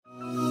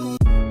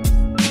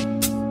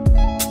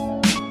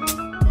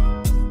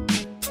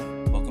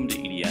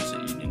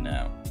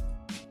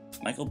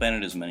Michael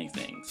Bennett is many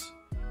things.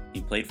 He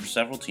played for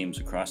several teams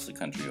across the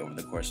country over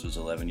the course of his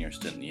 11-year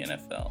stint in the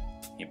NFL.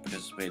 He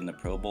participated in the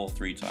Pro Bowl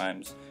 3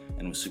 times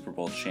and was Super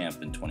Bowl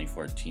champ in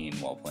 2014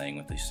 while playing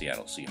with the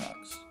Seattle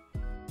Seahawks.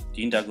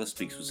 Dean Douglas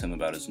speaks with him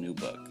about his new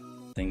book,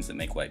 Things That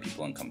Make White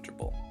People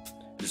Uncomfortable.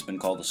 It has been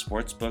called a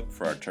sports book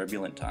for our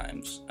turbulent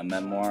times, a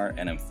memoir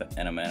and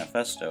a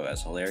manifesto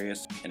as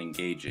hilarious and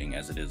engaging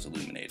as it is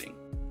illuminating.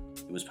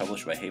 It was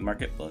published by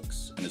Haymarket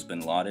Books and has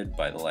been lauded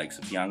by the likes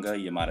of Yanga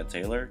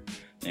Yamada-Taylor,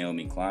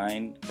 Naomi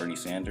Klein, Bernie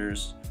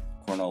Sanders,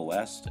 Cornel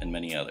West, and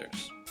many others.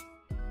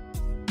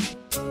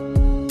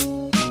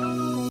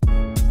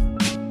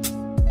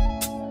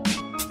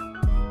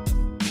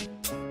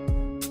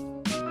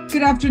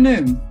 Good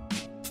afternoon.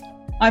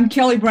 I'm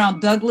Kelly Brown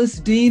Douglas,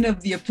 Dean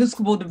of the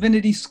Episcopal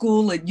Divinity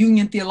School at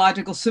Union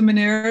Theological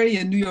Seminary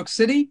in New York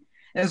City,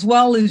 as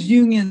well as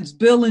Union's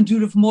Bill and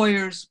Judith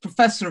Moyers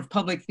Professor of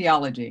Public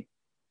Theology.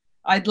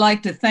 I'd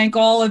like to thank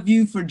all of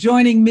you for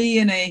joining me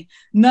in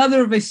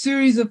another of a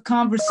series of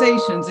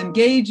conversations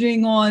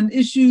engaging on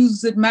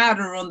issues that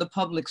matter on the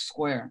public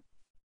square.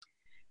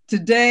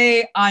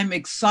 Today, I'm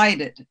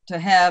excited to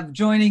have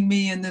joining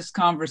me in this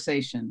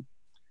conversation,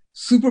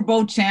 Super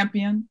Bowl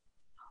champion,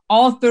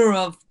 author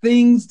of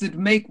Things That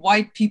Make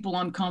White People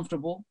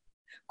Uncomfortable,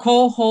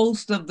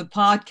 co-host of the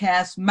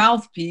podcast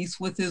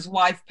Mouthpiece with his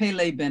wife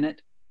Pele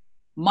Bennett,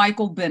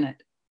 Michael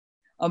Bennett,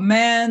 a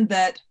man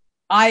that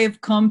I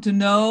have come to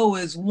know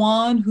as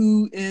one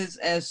who is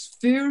as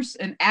fierce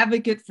an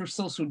advocate for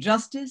social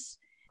justice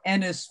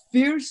and as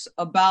fierce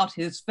about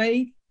his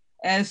faith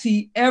as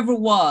he ever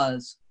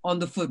was on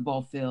the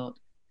football field.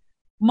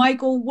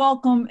 Michael,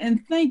 welcome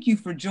and thank you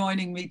for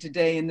joining me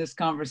today in this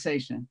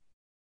conversation.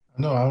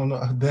 No, I don't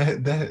know.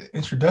 That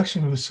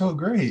introduction was so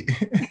great.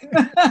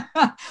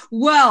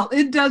 Well,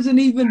 it doesn't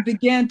even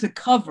begin to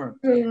cover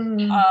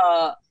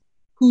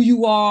who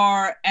you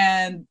are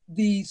and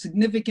the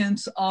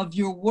significance of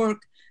your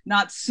work,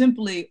 not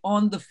simply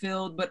on the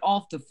field, but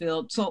off the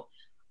field. So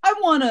I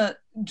want to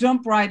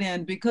jump right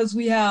in because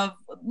we have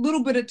a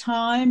little bit of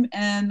time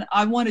and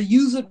I want to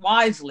use it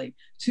wisely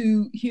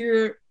to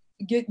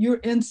get your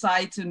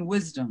insights and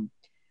wisdom.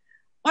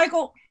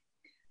 Michael,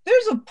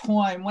 there's a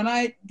poem when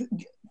I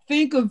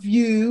think of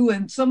you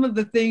and some of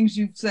the things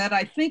you've said,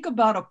 I think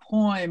about a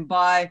poem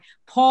by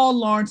Paul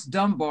Laurence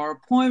Dunbar, a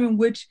poem in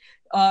which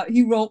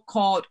he wrote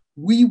called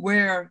We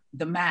Wear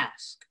the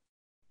Mask.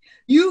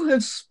 You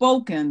have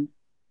spoken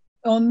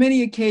on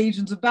many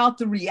occasions about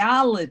the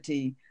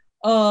reality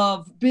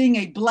of being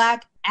a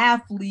Black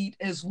athlete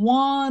as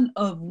one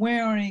of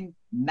wearing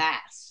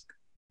masks.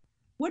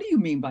 What do you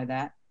mean by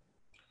that?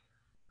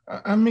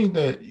 I mean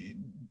that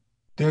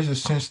there's a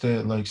sense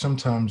that like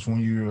sometimes when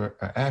you're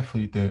an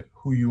athlete that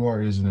who you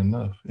are isn't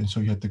enough. And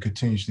so you have to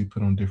continuously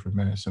put on different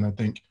masks. And I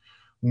think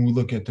when we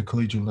look at the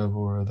collegiate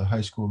level or the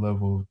high school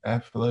level of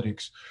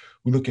athletics,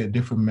 we look at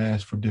different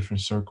masks for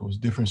different circles.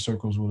 Different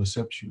circles will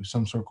accept you.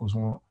 Some circles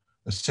won't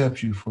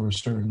accept you for a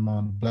certain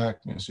amount of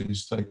Blackness.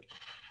 It's like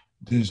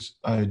this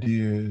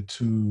idea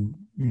to,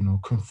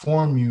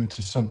 conform you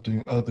to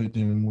something other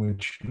than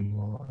what you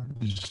are.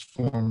 This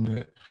form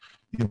that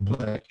you're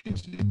Black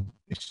is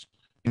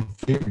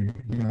inferior,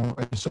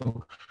 and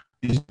so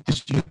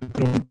it's you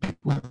put on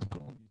people have to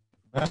put on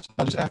masks,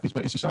 not just athletes,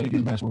 but in society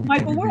getting masks.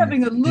 Michael, we're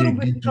having a little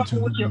bit of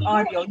trouble with your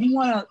audio. You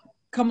want to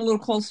come a little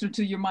closer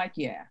to your mic?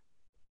 Yeah,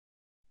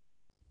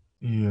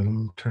 let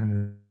me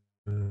turn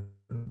turning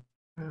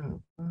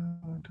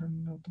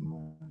up the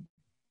mic.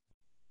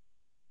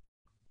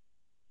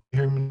 You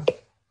hear me now?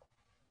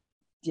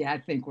 Yeah, I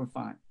think we're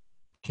fine.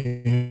 Can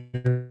you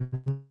hear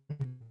me?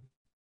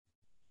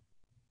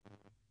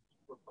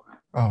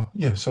 Oh,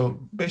 yeah. So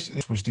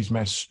basically, which these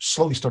masks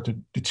slowly start to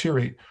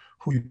deteriorate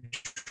who you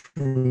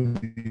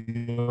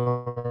truly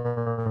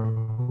are,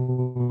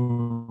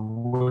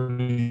 what are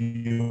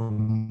your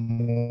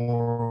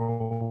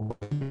moral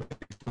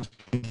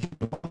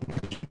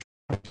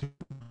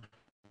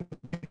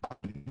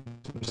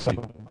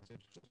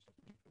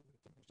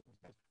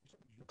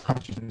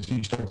consciousness.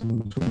 You start to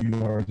lose who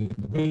you are as an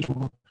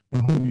individual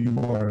and who you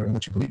are and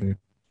what you believe in.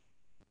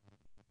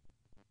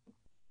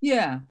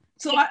 Yeah.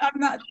 So I'm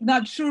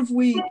not sure if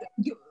we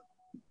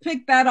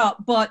picked that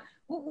up, but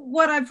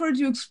what I've heard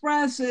you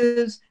express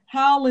is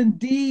how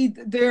indeed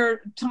there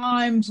are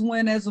times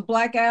when as a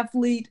Black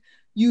athlete,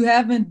 you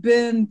haven't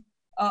been,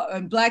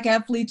 and Black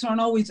athletes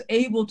aren't always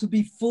able to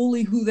be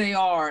fully who they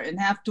are and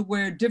have to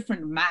wear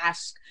different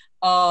masks,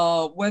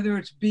 whether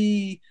it's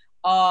be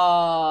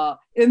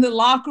in the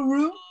locker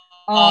room,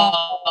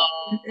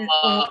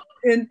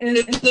 in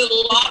the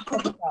locker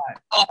room.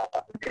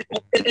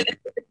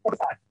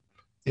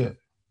 Yeah.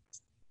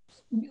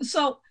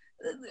 So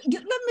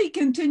let me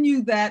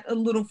continue that a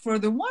little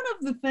further. One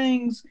of the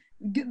things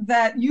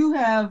that you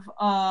have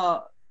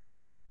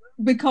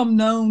become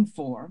known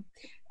for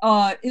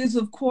is,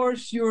 of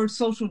course, your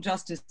social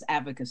justice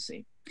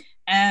advocacy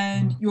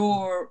and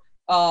your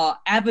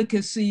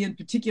advocacy in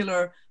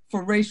particular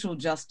for racial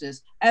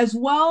justice, as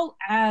well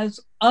as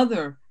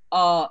other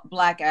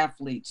Black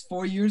athletes.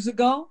 4 years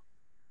ago,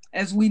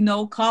 as we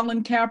know,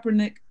 Colin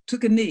Kaepernick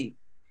took a knee,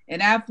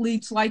 and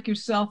athletes like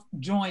yourself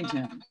joined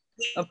him.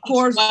 Of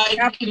course,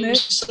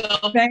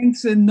 Kaepernick,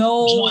 thanks in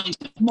no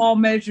small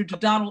measure to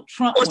Donald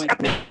Trump,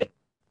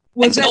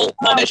 was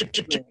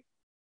that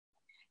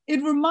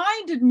it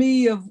reminded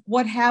me of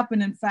what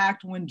happened, in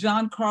fact, when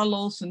John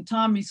Carlos and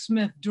Tommie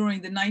Smith during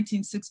the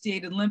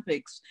 1968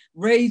 Olympics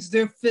raised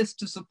their fist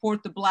to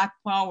support the Black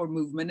Power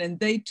movement, and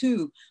they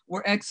too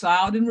were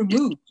exiled and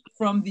removed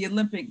from the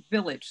Olympic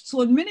Village.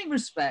 So in many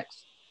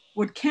respects,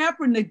 what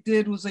Kaepernick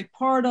did was a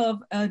part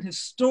of an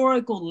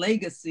historical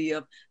legacy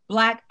of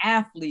Black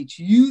athletes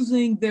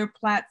using their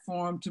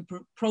platform to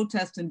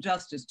protest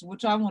injustice, to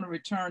which I want to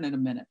return in a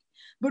minute.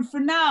 But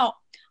for now,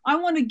 I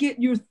want to get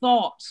your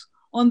thoughts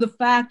on the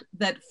fact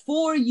that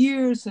 4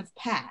 years have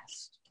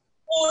passed.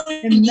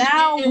 And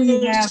now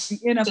we have the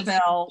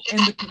NFL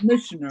and the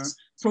commissioner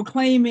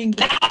proclaiming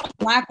that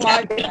Black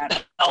Lives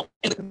Matter,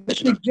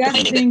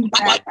 suggesting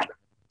that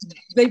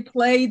they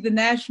play the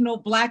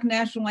Black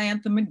national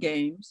anthem in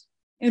games,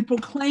 and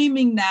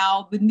proclaiming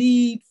now the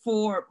need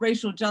for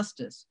racial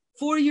justice.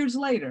 4 years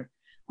later,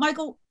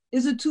 Michael,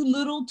 is it too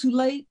little, too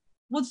late?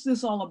 What's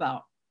this all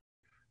about?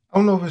 I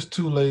don't know if it's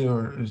too late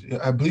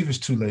I believe it's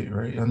too late,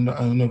 right? I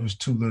don't know if it's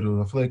too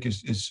little. I feel like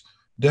it's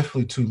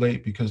definitely too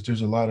late because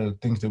there's a lot of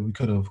things that we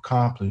could have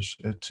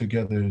accomplished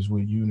together as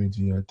with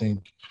unity. I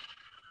think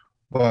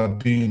by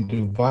being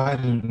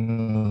divided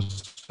on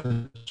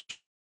such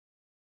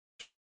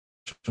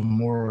a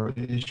moral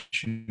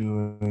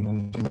issue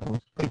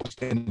and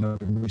standing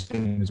up and really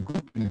standing as a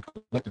group and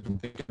collectively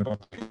thinking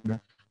about the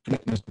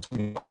connectedness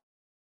between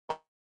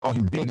all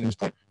human beings,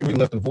 it really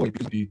left a void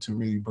to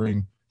really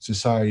bring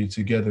society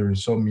together in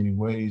so many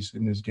ways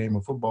in this game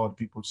of football that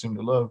people seem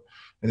to love.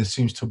 And it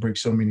seems to break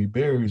so many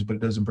barriers, but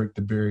it doesn't break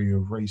the barrier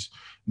of race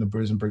and it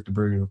doesn't break the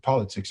barrier of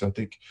politics. I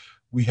think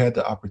we had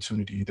the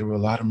opportunity. There were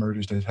a lot of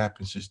murders that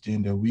happened since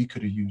then that we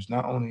could have used,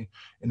 not only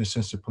in the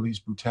sense of police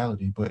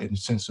brutality, but in the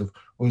sense of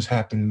what was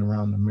happening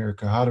around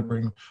America, how to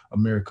bring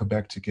America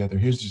back together.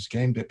 Here's this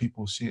game that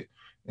people see it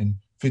and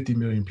 50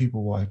 million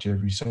people watch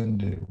every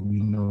Sunday. We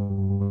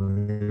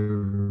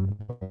know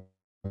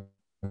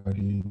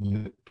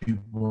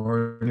people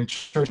are in the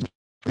church.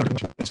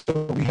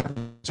 So we have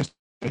a system,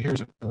 here's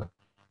a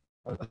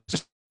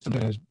system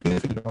that has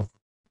benefited off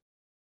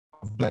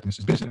of Blackness.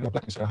 It's benefited off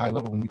Blackness at a high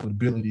level when we put the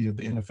ability of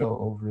the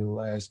NFL over the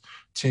last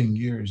 10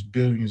 years,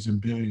 billions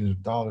and billions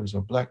of dollars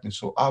of Blackness.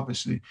 So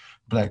obviously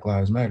Black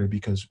Lives Matter,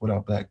 because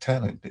without Black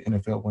talent, the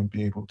NFL wouldn't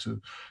be able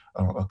to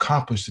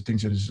accomplish the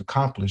things that is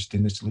accomplished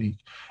in this league.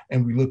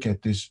 And we look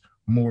at this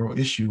moral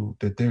issue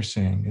that they're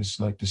saying. It's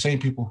like the same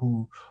people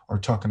who are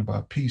talking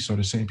about peace are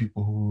the same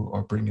people who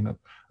are bringing up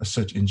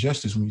such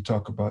injustice when you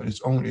talk about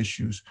its own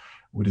issues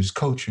with its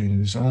culture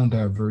and its own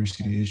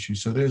diversity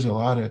issues. So there's a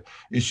lot of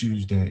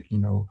issues that, you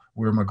know,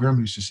 where my grandma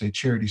used to say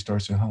charity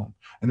starts at home.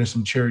 And there's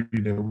some charity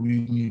that we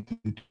need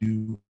to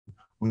do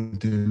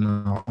within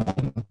our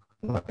own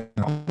life.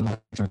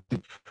 I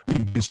think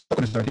we've been stuck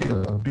with this idea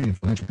of being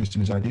philanthropists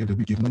and this idea that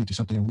we give money to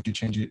something and we can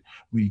change it,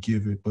 we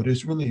give it. But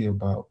it's really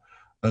about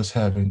us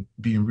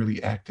being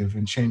really active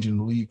and changing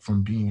the league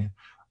from being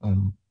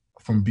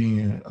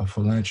a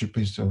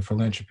philanthropist or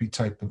philanthropy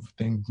type of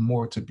thing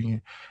more to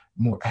being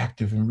more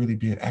active and really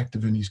being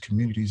active in these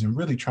communities and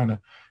really try to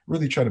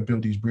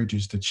build these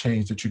bridges to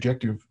change the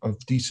trajectory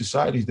of these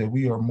societies that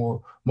we are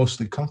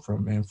mostly come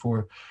from. And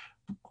for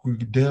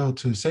Goodell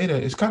to say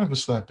that, it's kind of a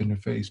slap in the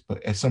face,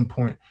 but at some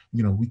point,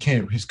 you know, we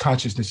can't, his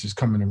consciousness is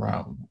coming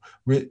around.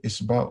 It's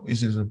about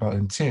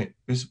intent.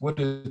 What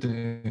is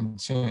the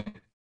intent?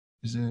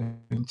 Is an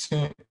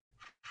intent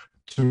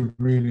to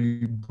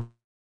really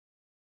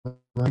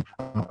bring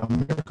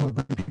America,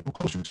 bring people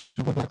closer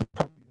to what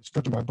the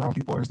structure by brown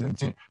people is the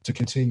intent to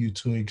continue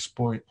to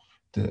exploit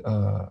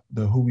the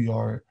who we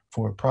are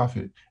for a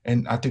profit.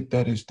 And I think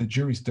that is the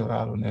jury's still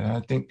out on that. And I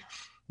think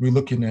we're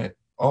looking at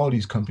all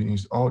these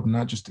companies,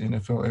 not just the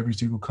NFL, every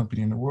single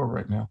company in the world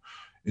right now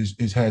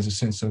has a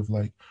sense of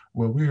like,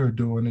 well, we are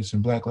doing this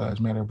in Black Lives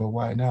Matter, but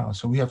why now?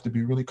 So we have to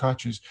be really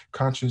conscious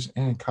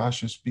and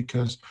cautious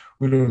because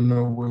we don't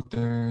know what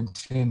their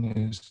intent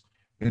is.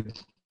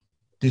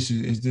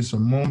 Is this a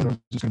moment or is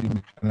this going to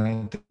be? And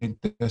I think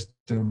that's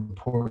the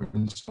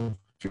importance of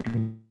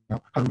figuring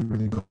out how do we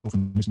really go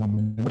from this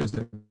moment? What does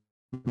that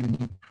really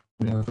mean?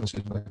 When the NFL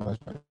says Black Lives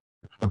Matter.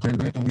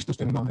 And we still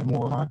standing on that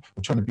moral line.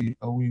 We're trying to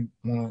we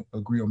want to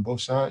agree on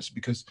both sides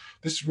because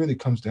this really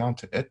comes down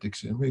to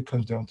ethics. It really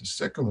comes down to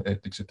secular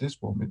ethics at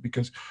this moment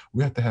because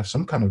we have to have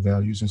some kind of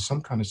values and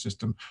some kind of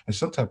system and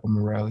some type of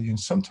morality and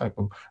some type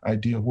of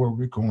idea of where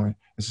we're going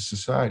as a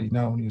society,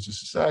 not only as a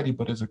society,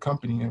 but as a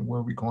company and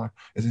where we're going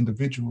as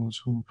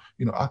individuals who,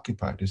 you know,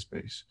 occupy this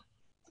space.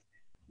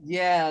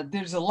 Yeah,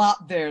 there's a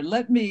lot there.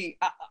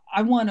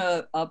 I want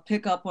to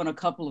pick up on a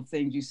couple of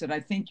things you said. I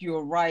think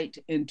you're right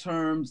in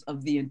terms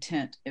of the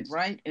intent,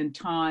 right? And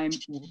time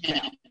will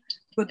count.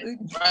 But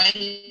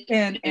right.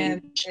 And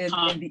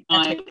the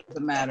ethics of the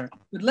matter.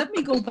 But let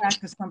me go back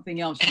to something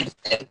else you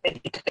said.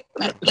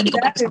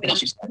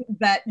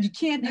 That you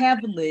can't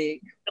have a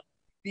league.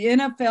 The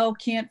NFL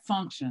can't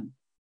function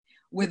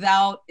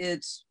without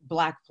its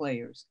Black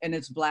players and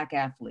its Black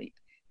athlete.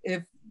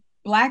 If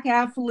Black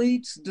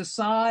athletes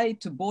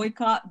decide to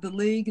boycott the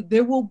league,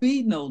 there will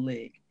be no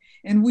league.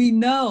 And we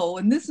know,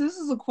 and this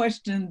is a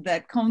question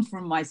that comes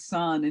from my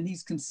son, and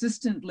he's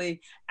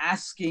consistently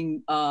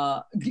asking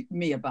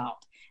me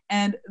about.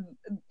 And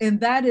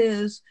that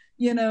is,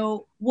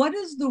 what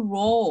is the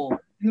role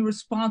and the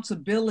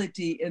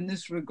responsibility in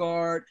this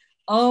regard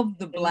of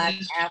the Black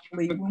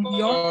athlete when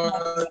we are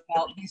talking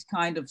about these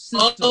kind of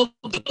systems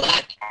like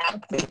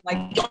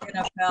the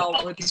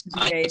NFL or the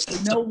NBA?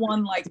 We know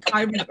one like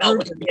Kyrie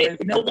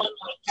Irving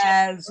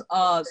has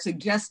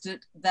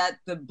suggested that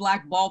the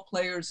Black ball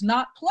players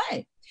not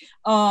play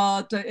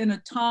in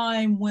a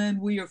time when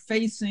we are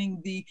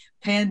facing the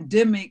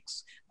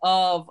pandemics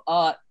of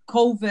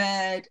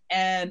COVID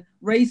and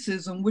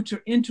racism, which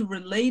are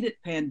interrelated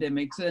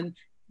pandemics and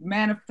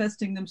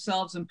manifesting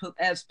themselves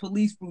as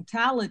police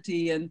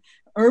brutality. And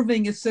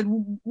Irving has said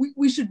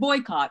we should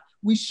boycott.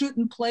 We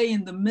shouldn't play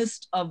in the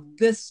midst of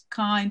this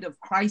kind of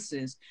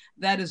crisis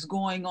that is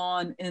going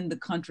on in the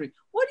country.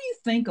 What do you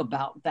think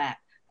about that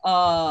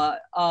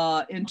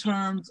in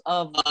terms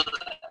of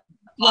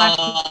Black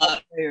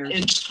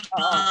players?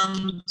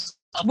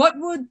 What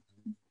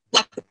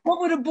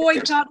would a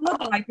boycott look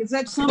like? Is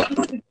that something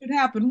that should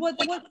happen? What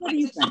do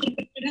you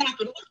think?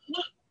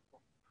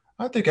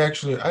 I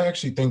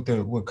actually think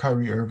that what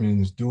Kyrie Irving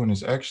is doing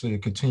is actually a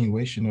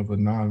continuation of a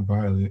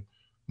nonviolent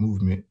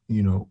movement.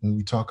 When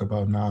we talk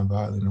about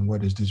nonviolent and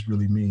what does this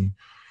really mean,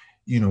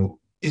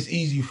 it's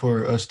easy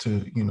for us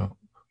to,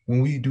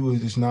 when we do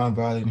this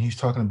nonviolent, he's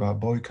talking about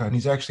boycott,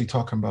 he's actually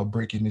talking about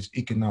breaking this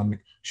economic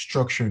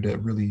structure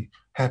that really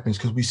happens,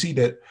 because we see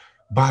that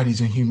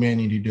bodies and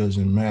humanity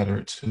doesn't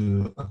matter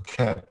to a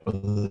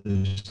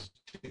capitalist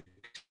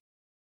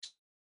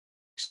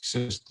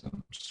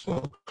system.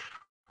 So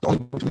the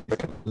only way to make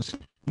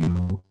capitalism,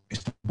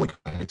 is to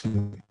boycott,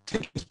 to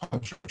take this power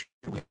structure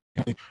away.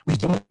 I think what he's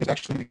doing is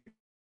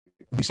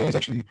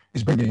actually,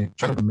 is bringing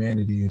trying to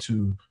humanity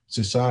into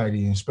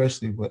society, and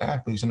especially with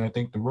athletes. And I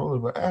think the role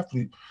of an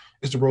athlete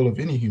is the role of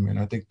any human.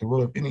 I think the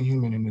role of any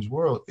human in this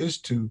world is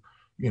to,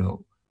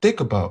 think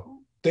about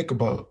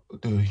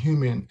the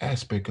human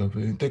aspect of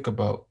it and think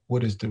about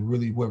what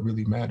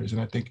really matters.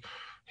 And I think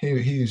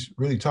he's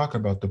really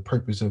talking about the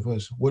purpose of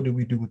us. What do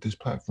we do with this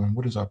platform?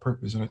 What is our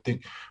purpose? And I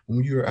think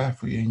when you're an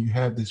athlete and you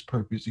have this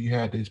purpose, you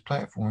have this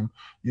platform,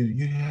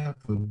 you have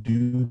a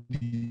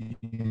duty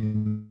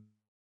and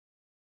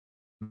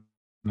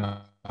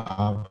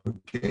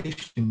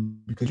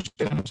obligation, because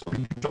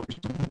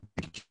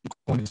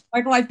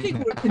Michael, I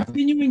think we're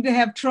continuing to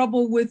have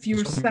trouble with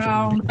your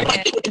sound.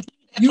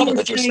 You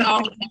were saying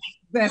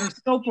that are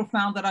so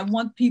profound that I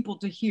want people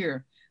to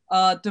hear.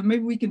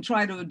 Maybe we can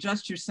try to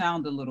adjust your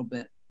sound a little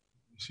bit.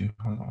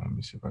 Hold on, let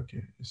me see if I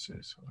can. It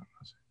says, hold on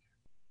one second.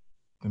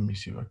 Let me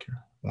see if I can.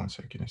 1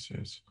 second.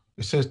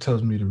 It says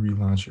tells me to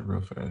relaunch it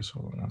real fast.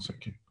 Hold on 1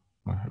 second.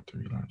 Might have to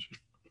relaunch it.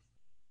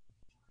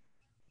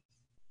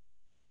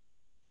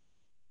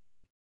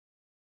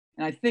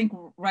 And I think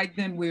right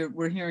then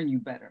we're hearing you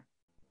better.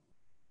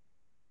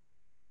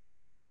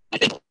 I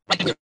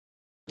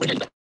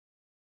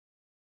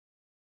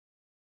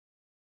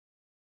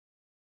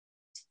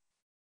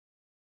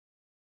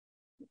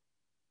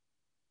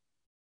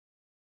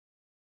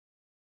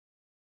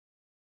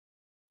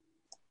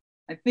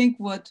think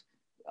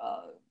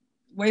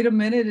wait a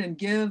minute and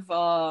give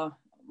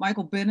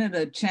Michael Bennett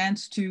a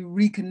chance to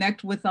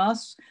reconnect with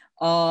us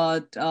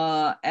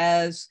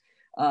as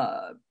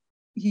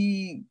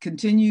he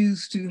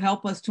continues to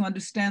help us to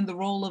understand the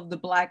role of the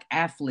Black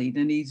athlete.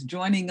 And he's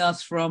joining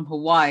us from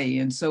Hawaii.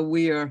 And so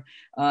we are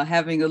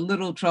having a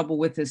little trouble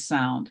with his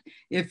sound.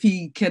 If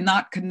he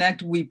cannot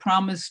connect, we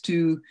promise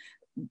to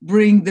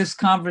bring this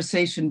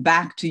conversation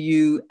back to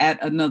you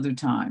at another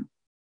time.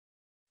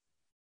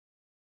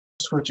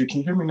 Switch it. Can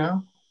you hear me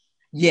now?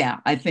 Yeah,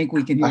 I think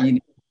we can hear you now.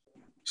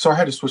 So I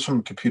had to switch from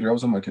the computer. I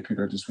was on my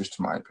computer. I just switched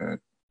to my iPad.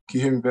 Can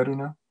you hear me better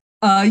now?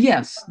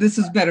 Yes, this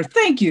is better.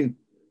 Thank you.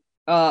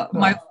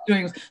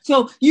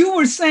 So you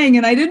were saying,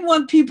 and I didn't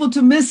want people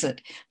to miss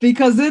it,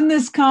 because in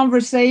this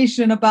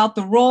conversation about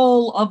the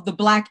role of the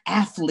Black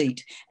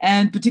athlete,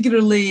 and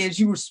particularly as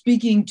you were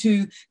speaking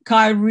to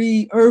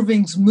Kyrie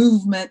Irving's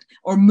movement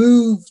or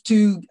move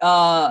to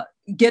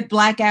get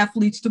Black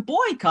athletes to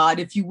boycott,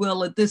 if you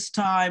will, at this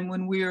time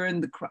when we're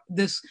in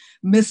this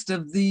midst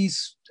of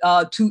these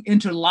two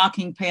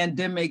interlocking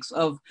pandemics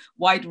of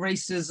white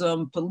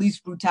racism, police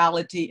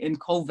brutality, and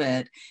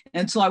COVID.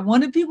 And so I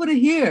wanted people to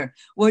hear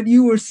what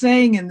you were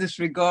saying in this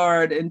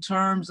regard in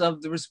terms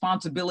of the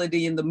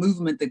responsibility and the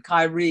movement that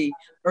Kyrie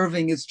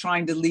Irving is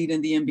trying to lead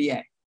in the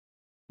NBA.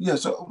 Yeah,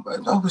 so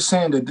I was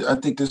saying that I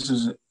think this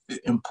is an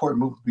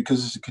important movement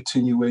because it's a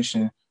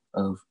continuation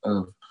of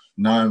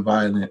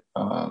nonviolent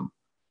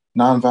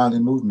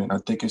movement. I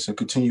think it's a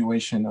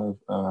continuation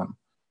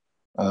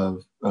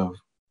of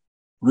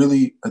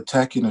really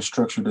attacking a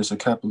structure that's a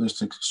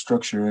capitalistic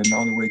structure, and the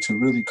only way to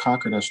really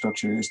conquer that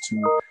structure is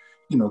to,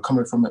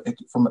 coming from an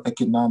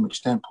economic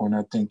standpoint.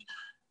 I think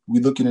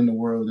we're looking in the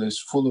world that's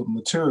full of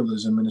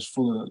materialism, and it's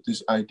full of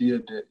this idea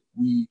that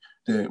we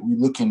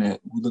look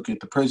at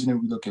the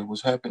president, we look at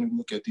what's happening, we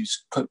look at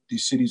these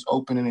cities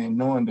opening and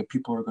knowing that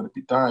people are going to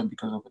be dying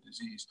because of a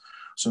disease.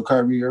 So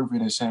Kyrie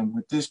Irving is saying,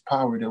 with this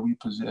power that we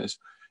possess,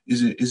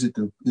 is it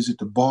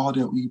the ball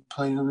that we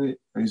play with,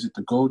 or is it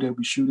the goal that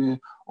we shoot in,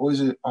 or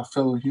is it our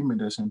fellow human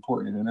that's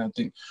important? And I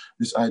think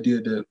this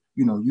idea that,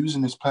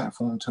 using this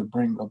platform to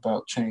bring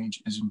about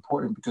change is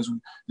important, because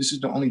this is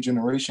the only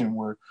generation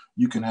where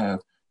you can have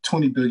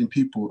 20 billion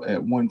people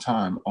at one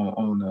time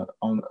on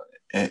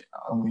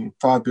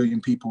 5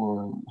 billion people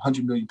or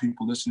 100 million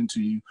people listening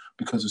to you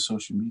because of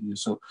social media.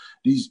 So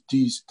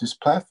this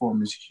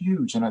platform is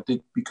huge. And I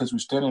think because we're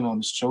standing on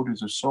the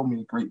shoulders of so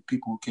many great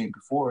people who came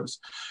before us,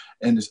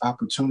 and this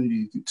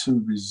opportunity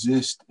to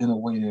resist in a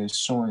way that is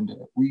showing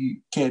that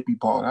we can't be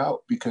bought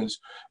out, because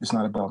it's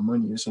not about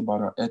money. It's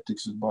about our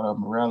ethics. It's about our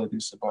morality.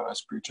 It's about our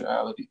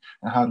spirituality.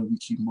 And how do we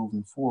keep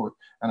moving forward?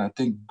 And I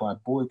think by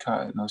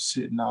boycotting or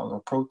sitting out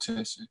or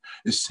protesting,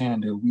 it's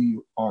saying that we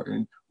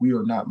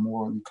are not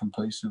morally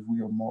complacent. We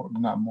are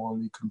not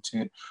morally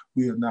content.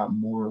 We are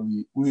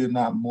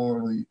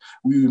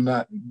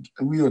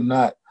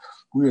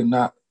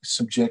not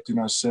subjecting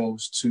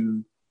ourselves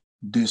to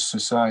this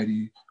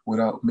society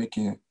without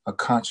making a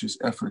conscious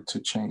effort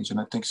to change. And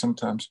I think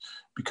sometimes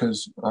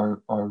because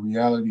our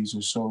realities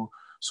are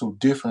so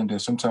different, that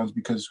sometimes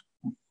because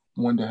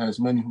one that has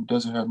money who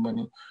doesn't have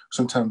money,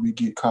 sometimes we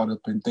get caught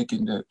up in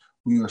thinking that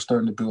we are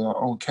starting to build our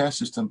own caste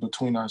system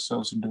between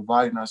ourselves and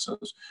dividing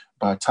ourselves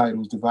by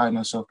titles, dividing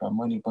ourselves by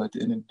money. But at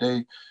the end of the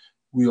day,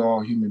 we are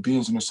all human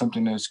beings, and there's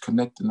something that's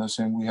connecting us,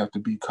 and we have to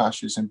be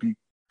cautious and be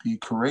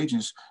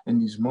courageous in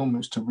these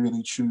moments to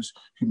really choose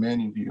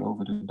humanity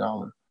over the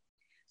dollar.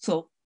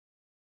 So,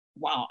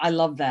 wow, I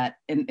love that.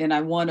 And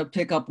I want to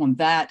pick up on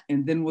that.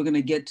 And then we're going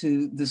to get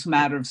to this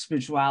matter of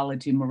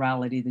spirituality and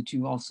morality that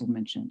you also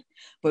mentioned.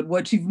 But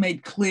what you've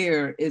made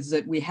clear is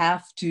that we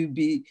have to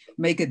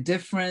make a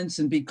difference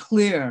and be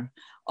clear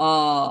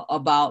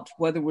about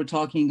whether we're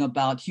talking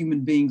about human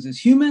beings as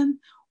human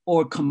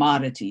or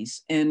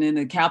commodities. And in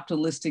a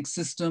capitalistic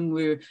system,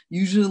 we're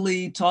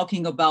usually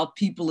talking about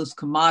people as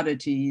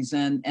commodities.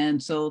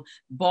 And so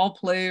ball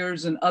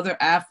players and other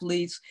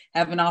athletes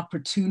have an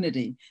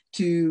opportunity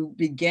to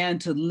begin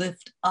to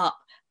lift up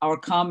our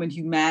common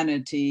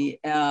humanity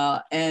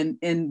and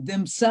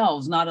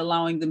themselves, not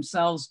allowing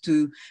themselves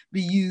to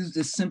be used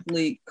as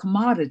simply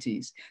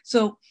commodities.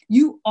 So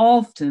you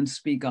often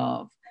speak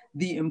of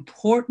the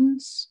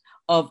importance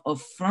of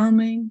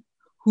affirming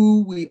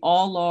who we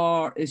all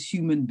are as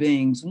human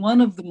beings.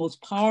 One of the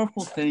most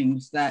powerful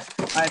things that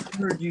I've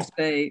heard you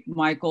say,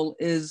 Michael,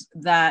 is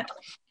that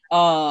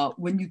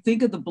when you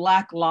think of the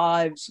Black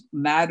Lives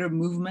Matter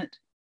movement,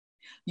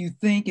 you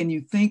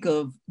think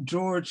of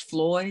George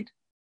Floyd,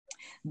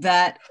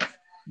 that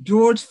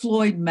George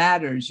Floyd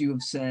matters, you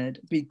have said,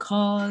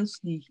 because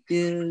he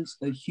is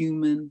a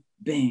human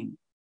being.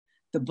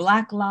 The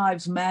Black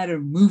Lives Matter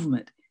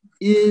movement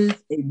is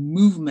a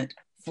movement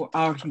for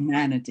our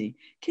humanity.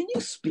 Can you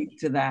speak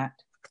to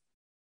that?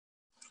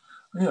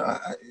 Yeah,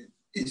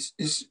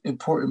 it's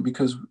important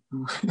because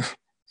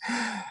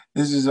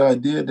this is the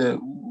idea that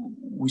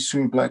we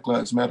scream Black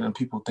Lives Matter and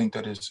people think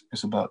that it's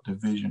about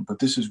division, but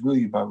this is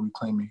really about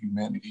reclaiming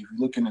humanity. If you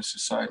look in a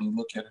society and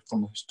look at it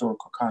from a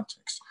historical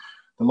context,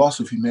 the loss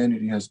of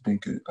humanity has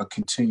been a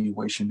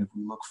continuation. If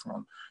we look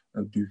from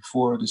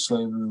before the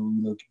slavery,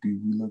 we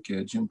look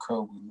at Jim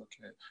Crow, we look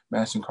at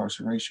mass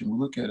incarceration, we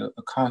look at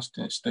a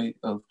constant state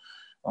of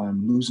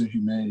losing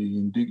humanity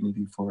and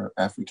dignity for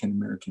African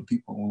American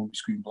people. When we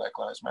scream Black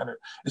Lives Matter,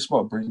 it's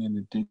about bringing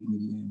the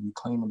dignity and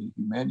reclaiming the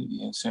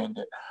humanity and saying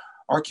that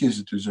our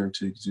kids deserve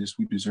to exist.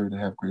 We deserve to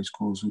have great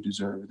schools. We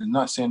deserve it. And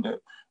not saying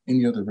that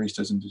any other race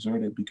doesn't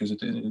deserve it, because at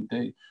the end of the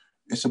day,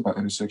 it's about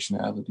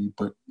intersectionality.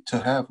 But to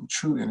have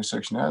true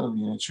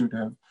intersectionality and to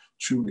have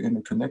true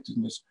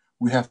interconnectedness,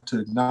 we have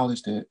to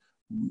acknowledge that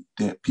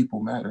people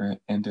matter,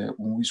 and that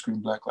when we scream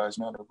Black Lives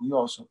Matter, we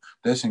also,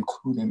 that's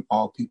including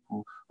all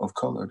people of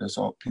color, that's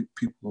all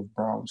people of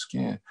brown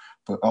skin,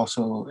 but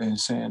also in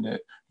saying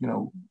that,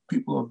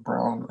 people of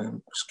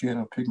brown skin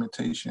or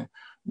pigmentation,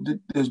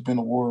 there's been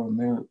a war on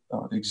their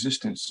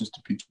existence since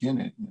the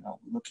beginning. We're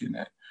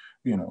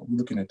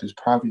looking at this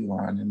poverty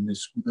line, and we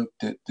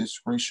looked at this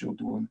racial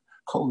during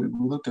COVID,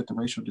 we looked at the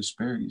racial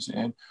disparities,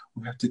 and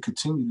we have to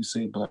continue to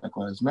say Black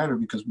Lives Matter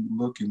because we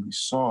look and we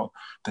saw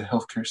the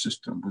healthcare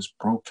system was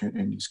broken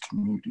in these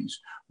communities.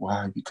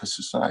 Why? Because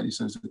society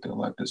says that their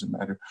life doesn't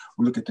matter.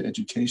 We look at the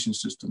education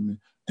system, and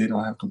they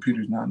don't have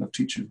computers, not enough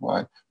teachers.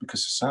 Why?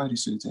 Because society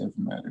says it doesn't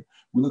matter.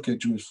 We look at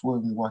George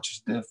Floyd and we watch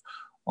his death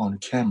on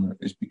camera.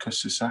 It's because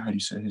society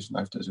said his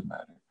life doesn't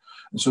matter.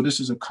 And so this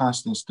is a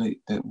constant state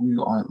that we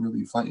aren't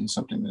really fighting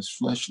something that's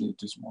fleshly at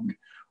this moment.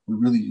 We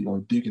really are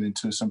digging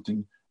into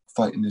something,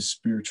 fighting this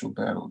spiritual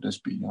battle that's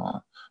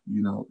beyond.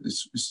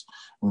 It's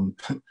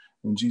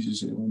when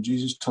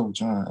Jesus told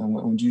John, and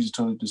when Jesus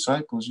told the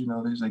disciples,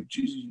 there's like,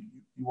 Jesus,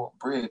 you want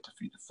bread to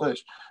feed the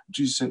flesh.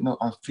 Jesus said, no,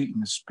 I'm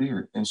feeding the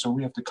spirit. And so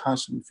we have to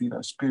constantly feed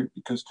our spirit,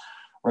 because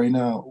right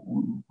now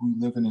we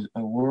live in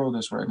a world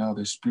that's right now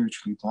that's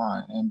spiritually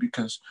blind, and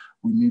because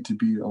we need to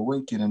be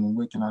awakened and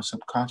awaken our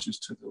subconscious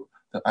to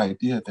the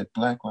idea that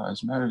Black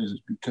Lives Matter is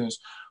because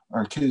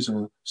our kids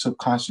are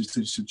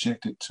subconsciously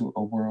subjected to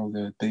a world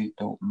that they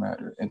don't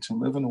matter, and to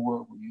live in a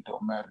world where you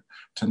don't matter,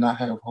 to not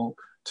have hope,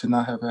 to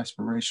not have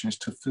aspirations,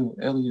 to feel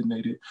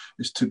alienated,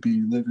 is to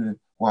be living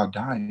while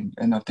dying.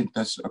 And I think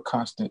that's a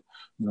constant,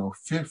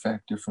 fear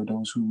factor for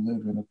those who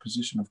live in a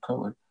position of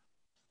color.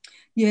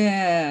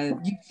 Yeah,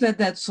 you said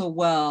that so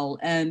well.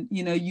 And,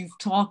 you've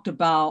talked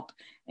about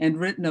and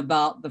written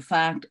about the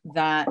fact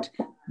that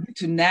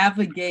to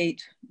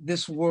navigate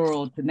this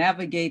world, to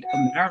navigate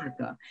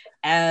America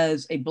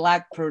as a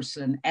Black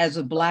person, as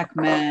a Black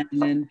man,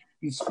 and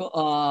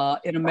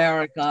in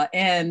America,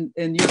 and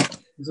you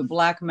as a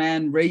Black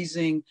man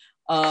raising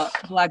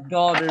Black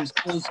daughters,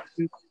 was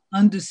to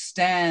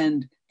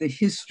understand the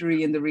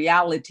history and the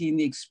reality and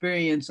the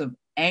experience of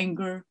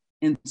anger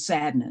and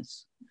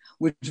sadness,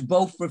 which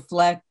both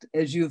reflect,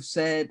 as you have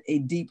said, a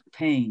deep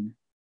pain.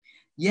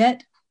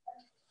 Yet,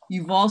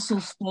 you've also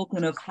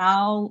spoken of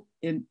how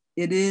it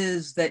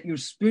is that your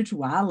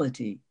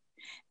spirituality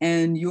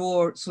and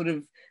your sort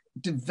of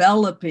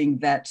developing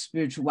that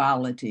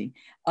spirituality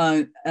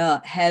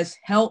has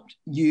helped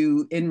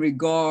you in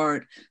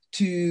regard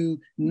to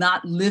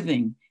not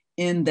living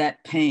in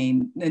that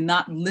pain and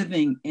not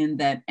living in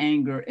that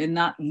anger and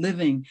not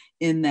living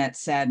in that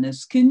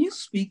sadness. Can you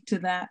speak to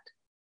that?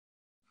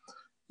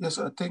 Yes,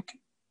 I think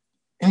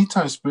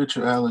anytime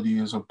spirituality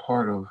is a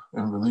part of,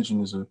 and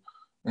religion is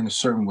in a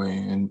certain way,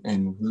 and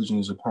religion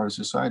is a part of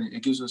society,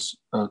 it gives us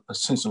a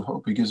sense of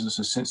hope. It gives us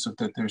a sense of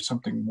that there's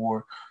something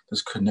more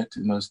that's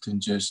connecting us than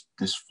just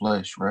this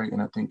flesh, right?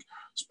 And I think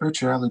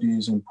spirituality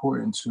is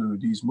important to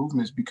these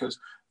movements because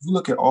if you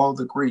look at all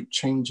the great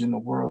change in the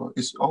world,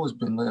 it's always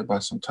been led by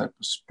some type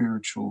of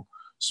spiritual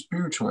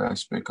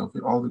aspect of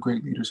it. All the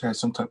great leaders had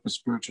some type of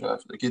spiritual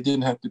aspect. It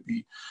didn't have to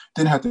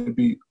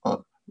be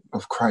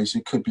of Christ.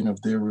 It could be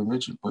of their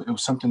religion, but it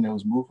was something that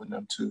was moving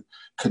them to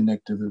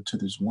connect to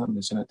this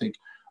oneness. And I think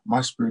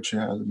my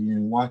spirituality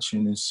and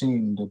watching and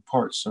seeing the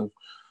parts of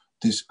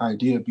this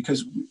idea,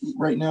 because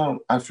right now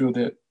I feel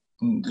that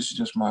this is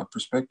just my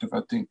perspective.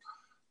 I think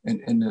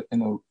in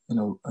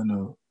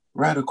a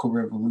radical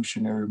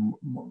revolutionary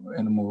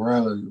and a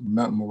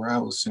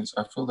moral sense,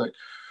 I feel like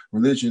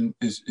religion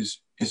is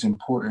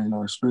important and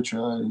our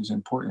spirituality is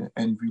important.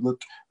 And if you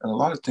look at a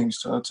lot of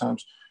things, a lot of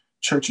times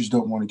churches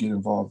don't want to get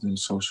involved in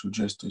social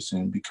justice,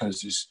 and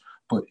because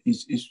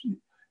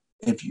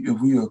if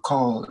we are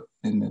called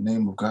in the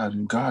name of God,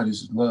 and God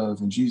is love,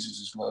 and Jesus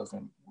is love,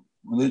 and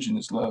religion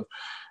is love,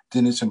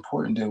 then it's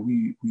important that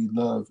we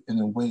love in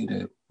a way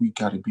that we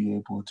got to be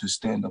able to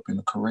stand up in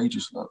a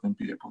courageous love and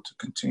be able to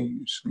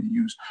continuously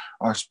use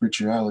our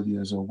spirituality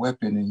as a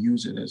weapon and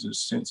use it as a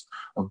sense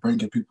of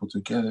bringing people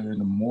together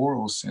in a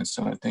moral sense.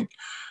 And I think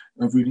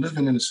if we're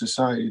living in a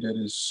society that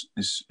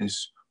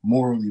is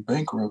morally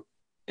bankrupt,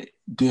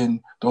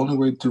 then the only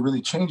way to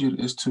really change it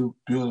is to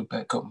build it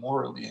back up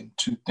morally and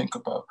to think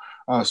about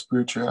our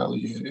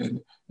spirituality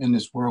in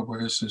this world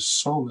where it's a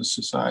soulless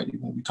society.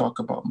 When we talk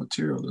about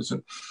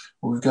materialism,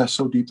 we've got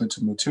so deep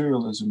into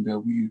materialism that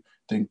we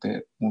think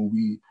that when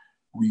we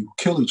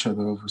kill each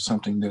other over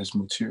something that's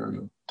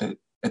material, that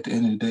at the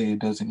end of the day, it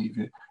doesn't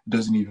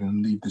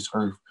even leave this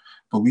earth,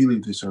 but we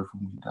leave this earth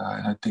when we die.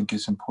 And I think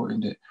it's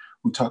important that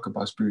we talk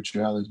about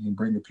spirituality and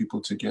bringing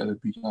people together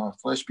beyond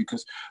flesh,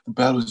 because the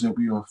battles that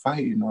we are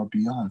fighting are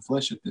beyond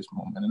flesh at this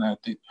moment. And I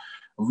think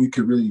if we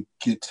could really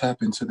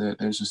tap into that,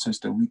 there's a sense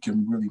that we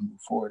can really move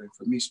forward. And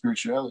for me,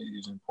 spirituality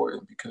is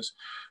important because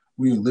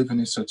we are living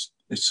in such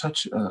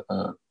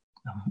a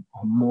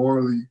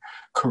morally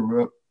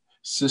corrupt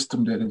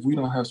system that if we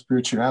don't have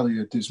spirituality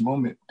at this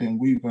moment, then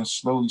we're going to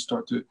slowly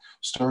start to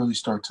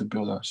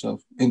build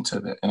ourselves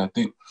into that. And I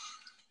think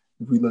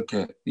if we look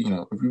at,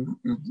 if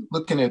we're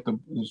looking at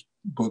this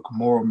book,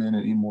 Moral Men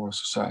and Immoral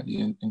Society,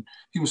 and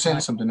he was saying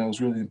something that was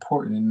really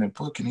important in that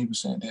book, and he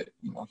was saying that,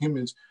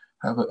 humans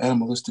have an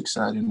animalistic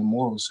side and a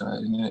moral side,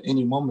 and at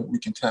any moment we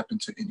can tap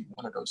into any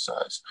one of those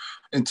sides.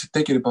 And to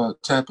thinking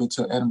about tap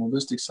into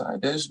animalistic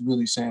side, that's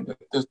really saying that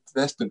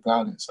that's the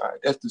violent side.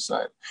 That's the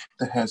side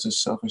that has a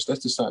selfish.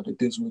 That's the side that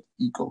deals with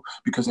ego,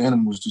 because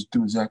animals just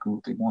do exactly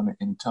what they want at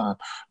any time.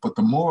 But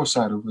the moral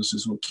side of us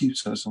is what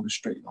keeps us on the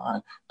straight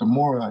line. The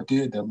moral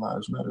idea that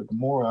lives matter. The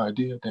moral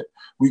idea that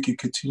we can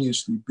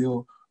continuously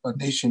build a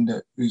nation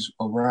that is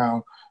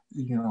around,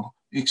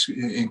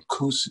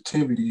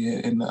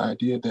 inclusivity, and the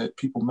idea that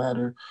people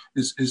matter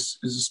is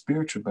a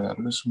spiritual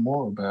battle. It's a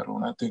moral battle.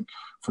 And I think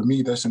for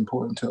me, that's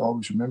important to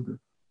always remember.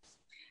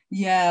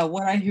 Yeah,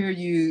 what I hear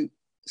you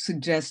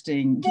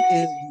suggesting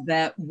is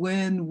that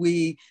when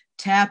we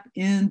tap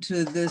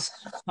into this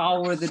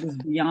power that is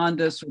beyond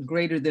us or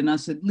greater than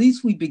us, at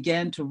least we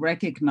began to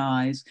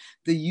recognize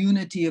the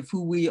unity of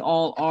who we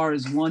all are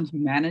as one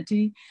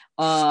humanity,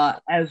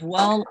 as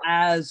well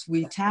as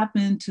we tap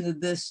into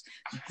this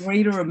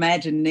greater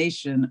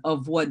imagination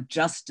of what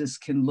justice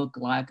can look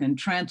like and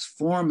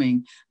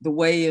transforming the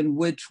way in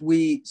which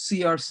we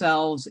see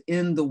ourselves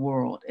in the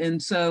world.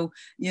 And so,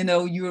 you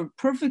know, you're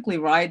perfectly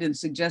right in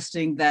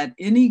suggesting that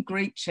any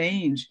great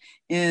change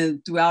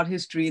throughout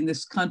history in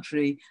this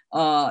country,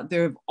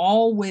 there have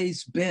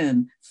always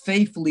been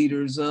faith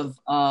leaders of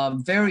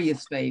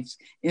various faiths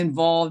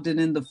involved and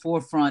in the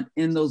forefront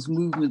in those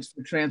movements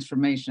for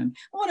transformation.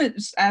 I want to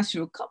just ask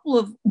you a couple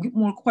of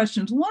more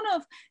questions. One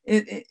of,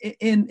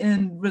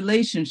 in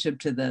relationship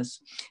to this,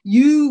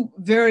 you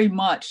very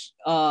much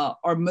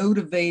are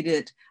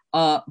motivated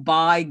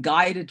by,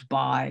 guided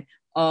by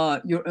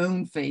your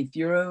own faith,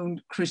 your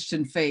own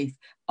Christian faith,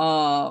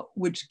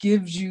 which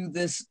gives you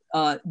this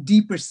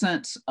deeper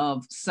sense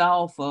of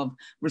self, of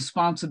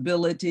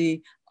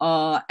responsibility,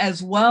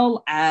 as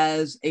well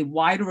as a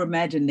wider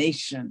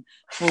imagination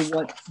for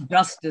what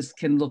justice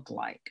can look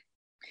like.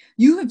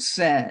 You have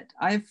said,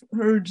 I've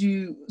heard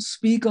you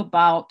speak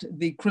about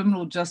the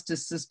criminal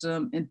justice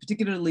system and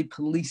particularly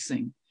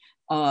policing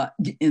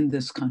in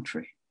this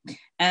country.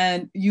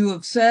 And you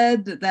have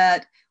said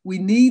that we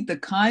need the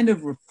kind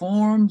of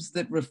reforms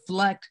that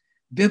reflect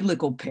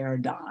biblical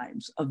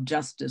paradigms of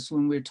justice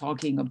when we're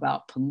talking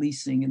about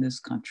policing in this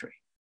country.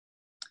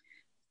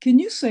 Can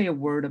you say a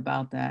word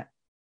about that?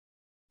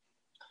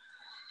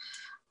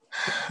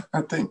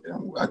 I think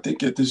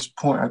at this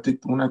point, I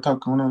think when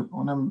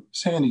I'm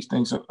saying these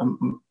things,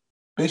 I'm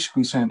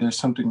basically saying there's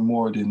something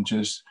more than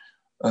just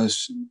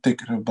us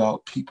thinking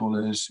about people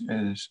as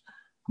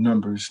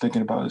numbers,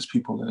 thinking about as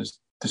people as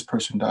this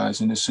person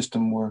dies in a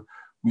system where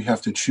we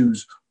have to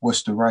choose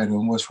what's the right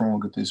and what's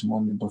wrong at this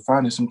moment, but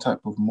finding some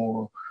type of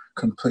moral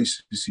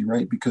complacency,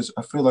 right? Because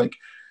I feel like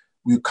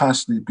we're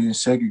constantly being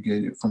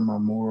segregated from our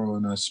moral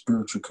and our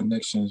spiritual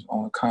connections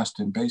on a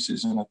constant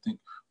basis. And I think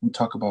we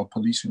talk about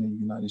policing in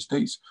the United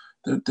States,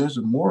 there's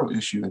a moral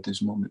issue at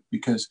this moment,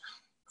 because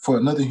for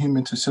another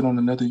human to sit on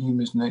another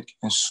human's neck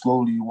and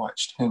slowly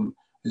watch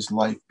his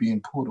life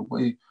being pulled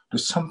away,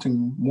 there's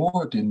something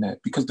more than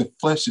that, because the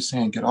flesh is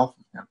saying, get off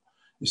of him.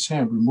 It's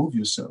saying, remove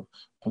yourself.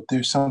 But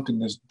there's something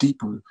that's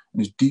deeper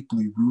and is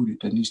deeply rooted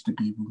that needs to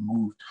be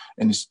removed.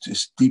 And it's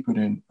just deeper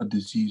than a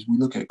disease. We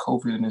look at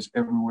COVID and it's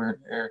everywhere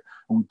in the air,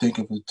 and we think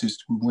of it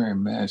just, we're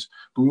wearing masks.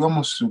 But we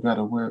also got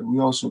to wear,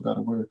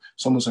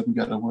 it's almost like we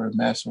got to wear a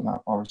mask on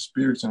our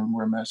spirits and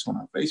wear a mask on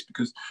our face,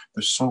 because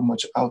there's so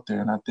much out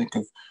there. And I think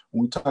of,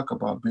 when we talk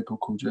about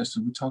biblical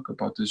justice, we talk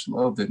about this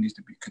love that needs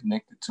to be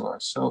connected to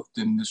ourselves,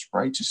 then this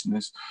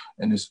righteousness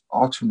and this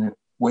alternate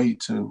way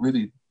to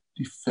really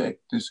defect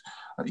this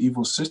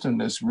evil system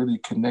that's really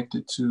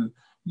connected to,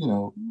 you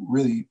know,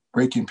 really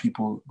breaking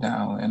people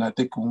down. And I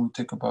think when we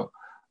think about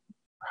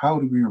how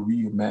do we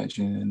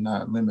reimagine and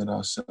not limit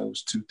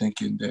ourselves to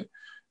thinking that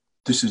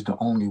this is the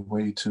only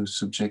way to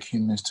subject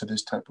humans to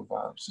this type of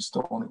violence, it's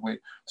the only way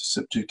to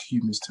subject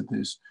humans to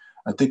this,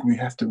 I think we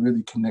have to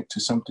really connect to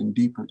something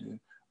deeper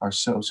than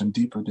ourselves and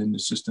deeper than the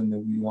system that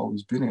we've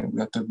always been in. We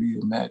have to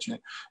reimagine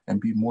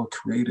and be more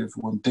creative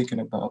when thinking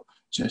about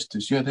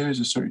justice. Yeah, there is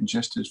a certain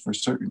justice for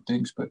certain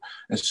things, but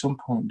at some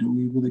point, do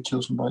we really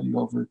kill somebody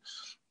over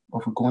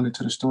going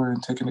into the store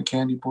and taking a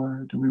candy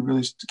bar? Do we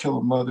really kill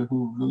a mother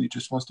who really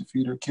just wants to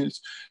feed her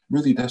kids?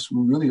 Really, we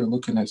really are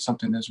looking at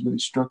something that's really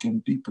struck in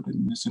deeper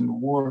than this. And the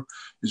war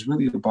is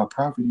really about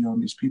poverty on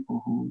these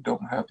people who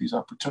don't have these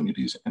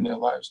opportunities and their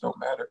lives don't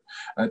matter.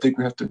 And I think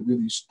we have to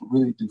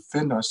really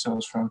defend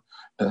ourselves from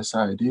this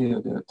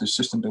idea that the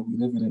system that we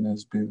live in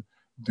has been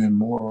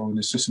moral, and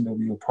the system that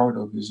we are part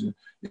of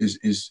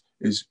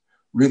is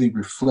really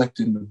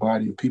reflecting the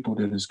body of people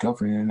that is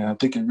governing. And I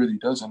think it really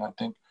doesn't. I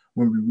think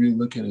when we really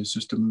look at a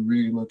system, we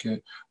really look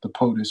at the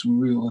POTUS, we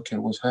really look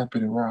at what's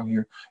happening around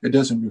here, it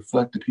doesn't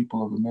reflect the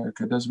people of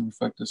America. It doesn't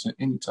reflect us in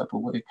any type of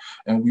way.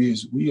 And we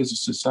as a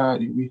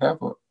society, we have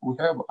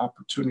an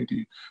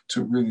opportunity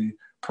to really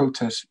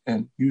protest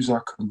and use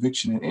our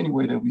conviction in any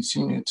way that we've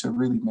seen it to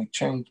really make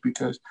change,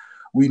 because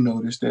we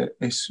notice that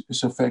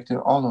it's affecting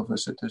all of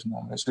us at this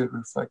moment. It's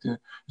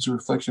a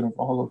reflection of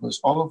all of us.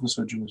 All of us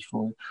are George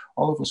Floyd.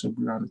 All of us are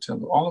Breonna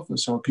Taylor. All of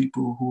us are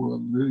people who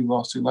have really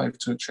lost their life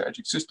to a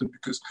tragic system,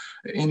 because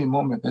at any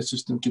moment that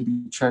system can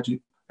be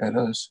tragic at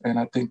us. And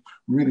I think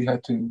we really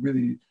had to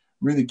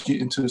really get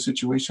into a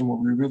situation where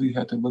we really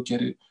had to look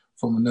at it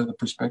from another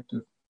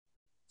perspective.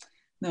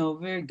 No,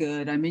 very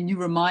good. I mean, you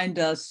remind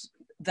us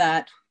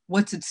that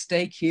what's at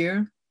stake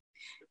here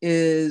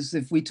is,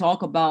 if we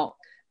talk about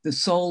the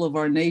soul of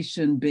our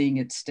nation being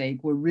at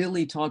stake, we're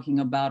really talking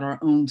about our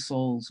own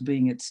souls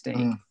being at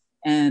stake.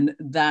 And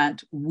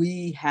that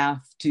we have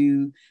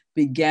to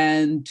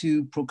begin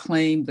to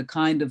proclaim the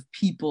kind of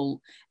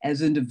people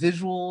as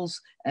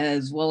individuals,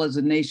 as well as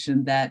a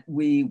nation, that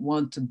we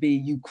want to be.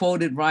 You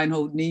quoted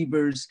Reinhold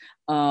Niebuhr's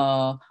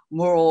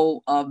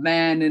moral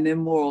man and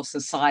immoral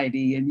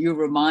society, and you're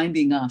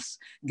reminding us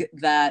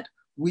that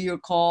we are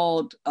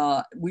called,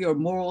 we are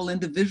moral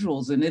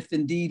individuals. And if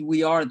indeed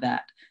we are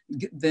that,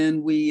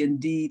 then we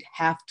indeed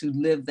have to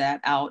live that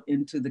out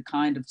into the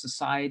kind of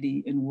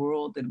society and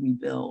world that we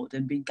build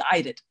and be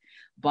guided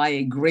by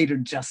a greater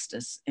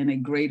justice and a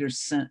greater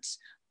sense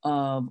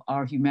of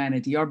our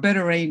humanity, our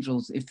better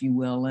angels, if you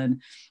will.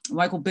 And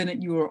Michael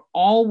Bennett, you are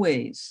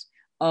always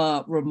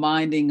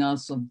reminding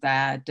us of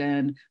that.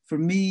 And for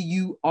me,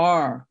 you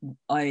are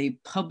a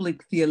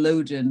public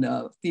theologian,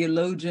 a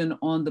theologian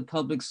on the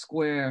public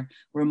square,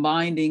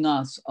 reminding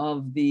us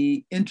of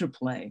the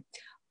interplay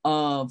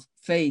of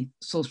faith,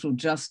 social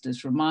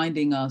justice,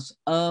 reminding us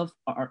of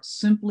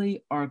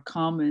simply our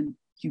common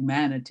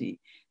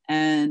humanity.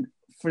 And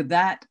for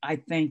that, I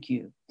thank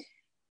you.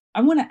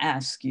 I want to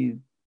ask you,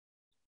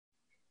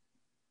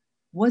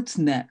 what's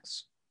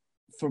next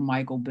for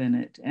Michael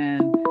Bennett?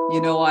 And,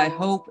 I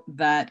hope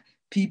that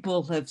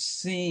people have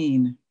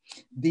seen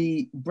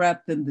the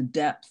breadth and the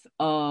depth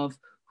of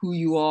who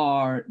you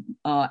are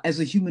as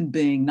a human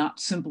being,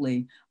 not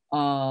simply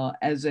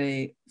as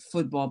a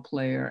football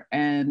player,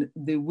 and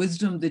the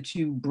wisdom that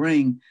you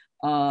bring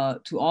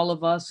to all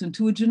of us and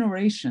to a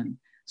generation.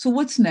 So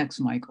what's next,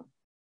 Michael?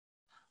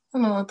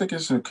 No, I think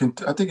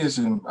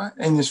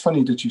and it's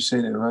funny that you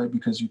say that, right?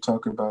 Because you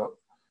talk about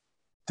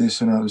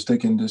this, and I was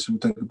thinking this, we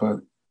think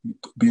about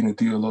being a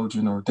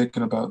theologian or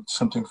thinking about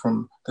something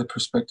from the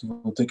perspective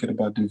of thinking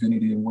about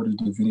divinity and where does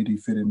divinity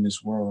fit in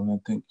this world. And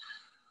I think,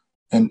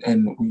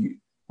 and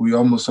we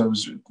almost, I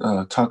was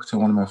talking to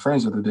one of my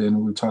friends the other day, and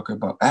we were talking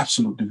about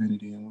absolute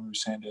divinity, and we were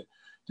saying that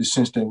the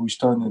sense that we're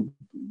starting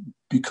to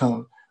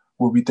become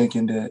where we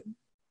thinking that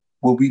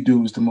what we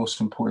do is the most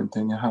important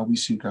thing and how we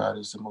see God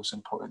is the most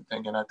important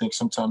thing. And I think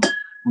sometimes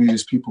we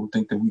as people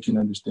think that we can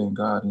understand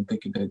God and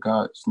thinking that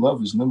God's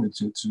love is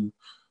limited to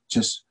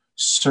just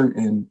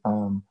certain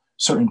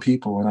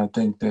people. And I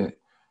think that,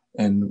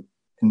 and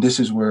this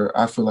is where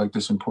I feel like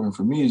this important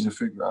for me is to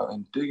figure out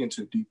and dig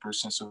into a deeper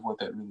sense of what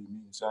that really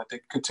means. And I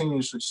think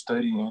continuously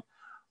studying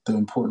the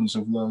importance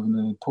of love and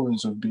the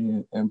importance of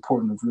being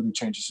important of really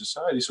changing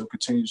society. So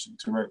continuously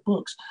to write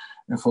books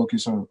and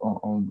focus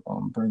on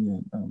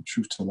bringing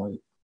truth to light.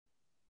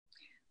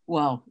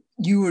 Well,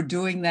 you are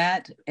doing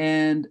that,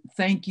 and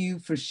thank you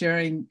for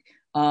sharing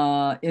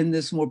in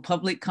this more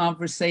public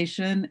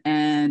conversation.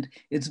 And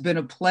it's been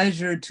a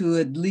pleasure to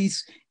at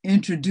least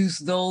introduce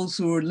those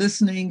who are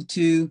listening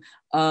to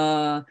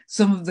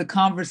some of the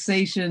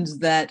conversations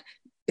that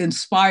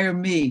inspire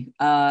me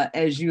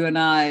as you and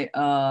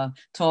I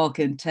talk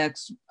and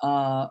text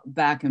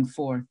back and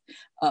forth.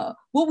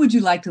 What would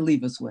you like to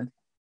leave us with?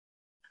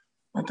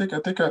 I think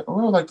what I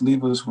would like to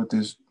leave us with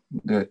is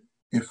that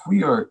if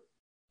we are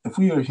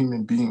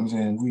human beings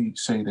and we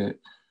say that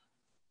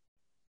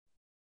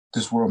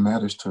this world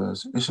matters to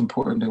us, it's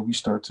important that we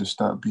start to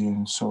stop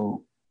being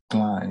so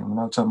blind. When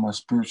I'm talking about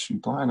spiritually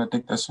blind, I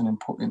think that's an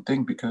important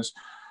thing, because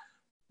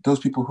those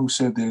people who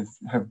said they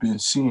have been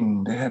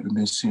seeing, they haven't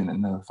been seeing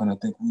enough. And I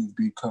think we've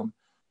become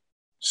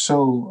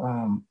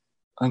so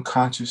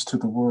unconscious to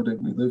the world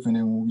that we live in,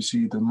 and when we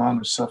see the amount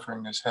of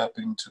suffering that's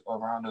happening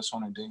around us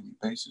on a daily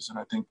basis. And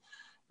I think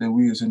that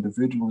we as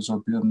individuals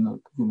are building up,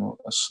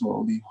 a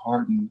slowly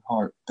hardened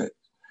heart that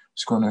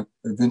is going to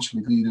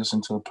eventually lead us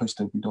into a place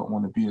that we don't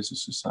want to be as a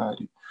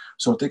society.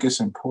 So I think it's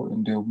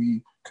important that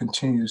we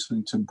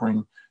continuously to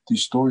bring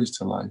these stories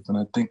to life. And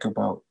I think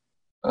about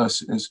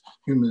us as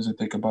humans and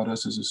think about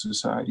us as a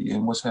society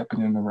and what's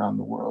happening around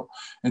the world,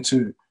 and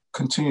to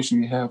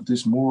continuously have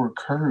this moral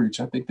courage.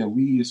 I think that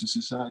we as a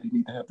society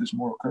need to have this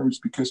moral courage,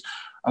 because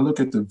I look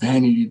at the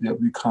vanity that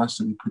we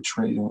constantly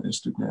portray on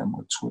Instagram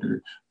or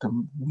Twitter,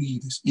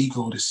 this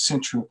ego, this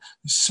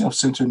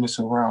self-centeredness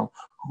around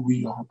who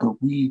we are.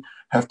 But we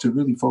have to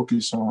really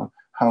focus on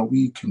how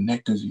we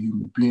connect as a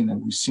human being,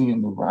 and we see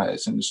in the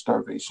riots and the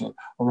starvation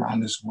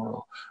around this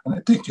world. And I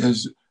think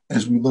as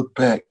we look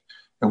back,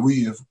 and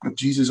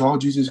if all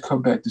Jesus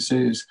come back to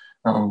say is,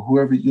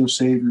 whoever your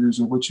savior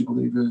is or what you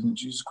believe is, and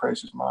Jesus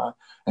Christ is mine.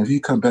 And if he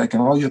come back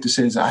and all you have to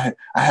say is, I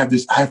have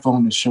this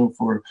iPhone to show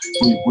for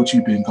what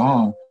you've been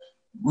gone,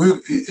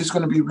 it's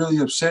going to be really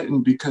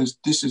upsetting, because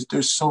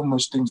there's so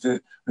much things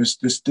that there's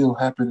still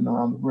happening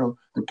around the world.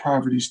 The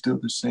poverty is still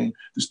the same.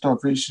 The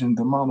starvation,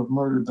 the amount of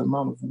murder, the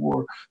amount of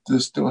war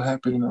that's still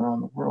happening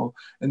around the world,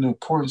 and the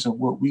importance of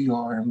what we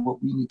are and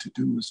what we need to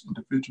do as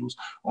individuals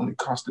on a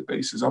constant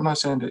basis. I'm not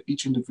saying that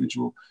each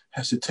individual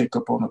has to take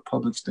up on a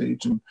public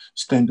stage and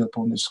stand up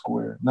on this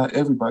square. Not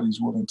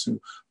everybody's willing to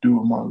do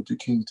what Martin Luther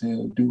King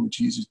did, do what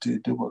Jesus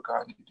did, do what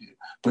Gandhi did.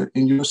 But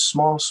in your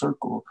small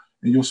circle,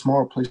 in your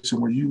small place and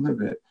where you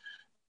live at,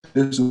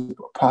 there's a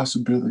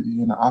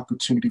possibility and an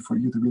opportunity for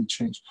you to really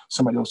change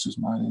somebody else's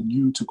mind, and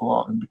you to go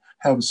out and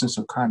have a sense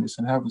of kindness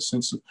and have a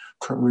sense of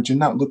courage, and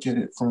not look at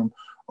it from,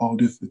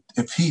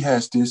 if he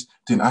has this,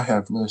 then I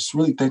have less.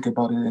 Really think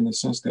about it in the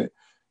sense that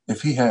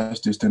if he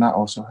has this, then I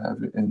also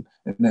have it. And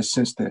in that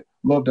sense that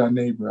love thy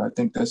neighbor, I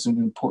think that's an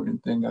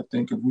important thing. I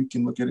think if we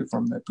can look at it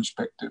from that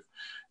perspective,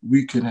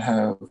 we can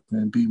have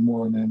and be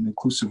more in an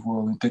inclusive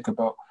world, and think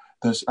about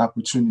this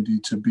opportunity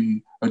to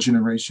be a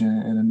generation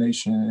and a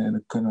nation and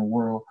a kind of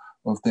world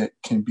of that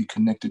can be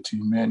connected to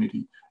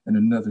humanity in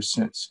another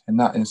sense, and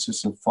not in a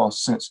sense of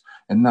false sense,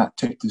 and not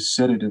take this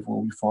sedative where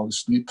we fall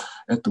asleep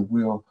at the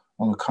wheel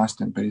on a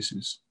constant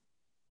basis.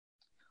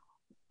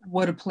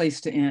 What a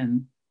place to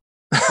end.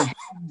 To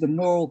have the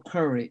moral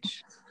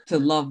courage to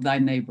love thy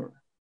neighbor.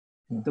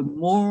 The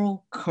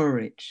moral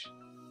courage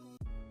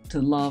to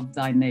love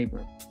thy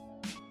neighbor.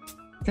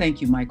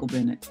 Thank you, Michael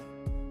Bennett.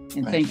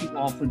 And thank you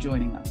all for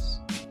joining us.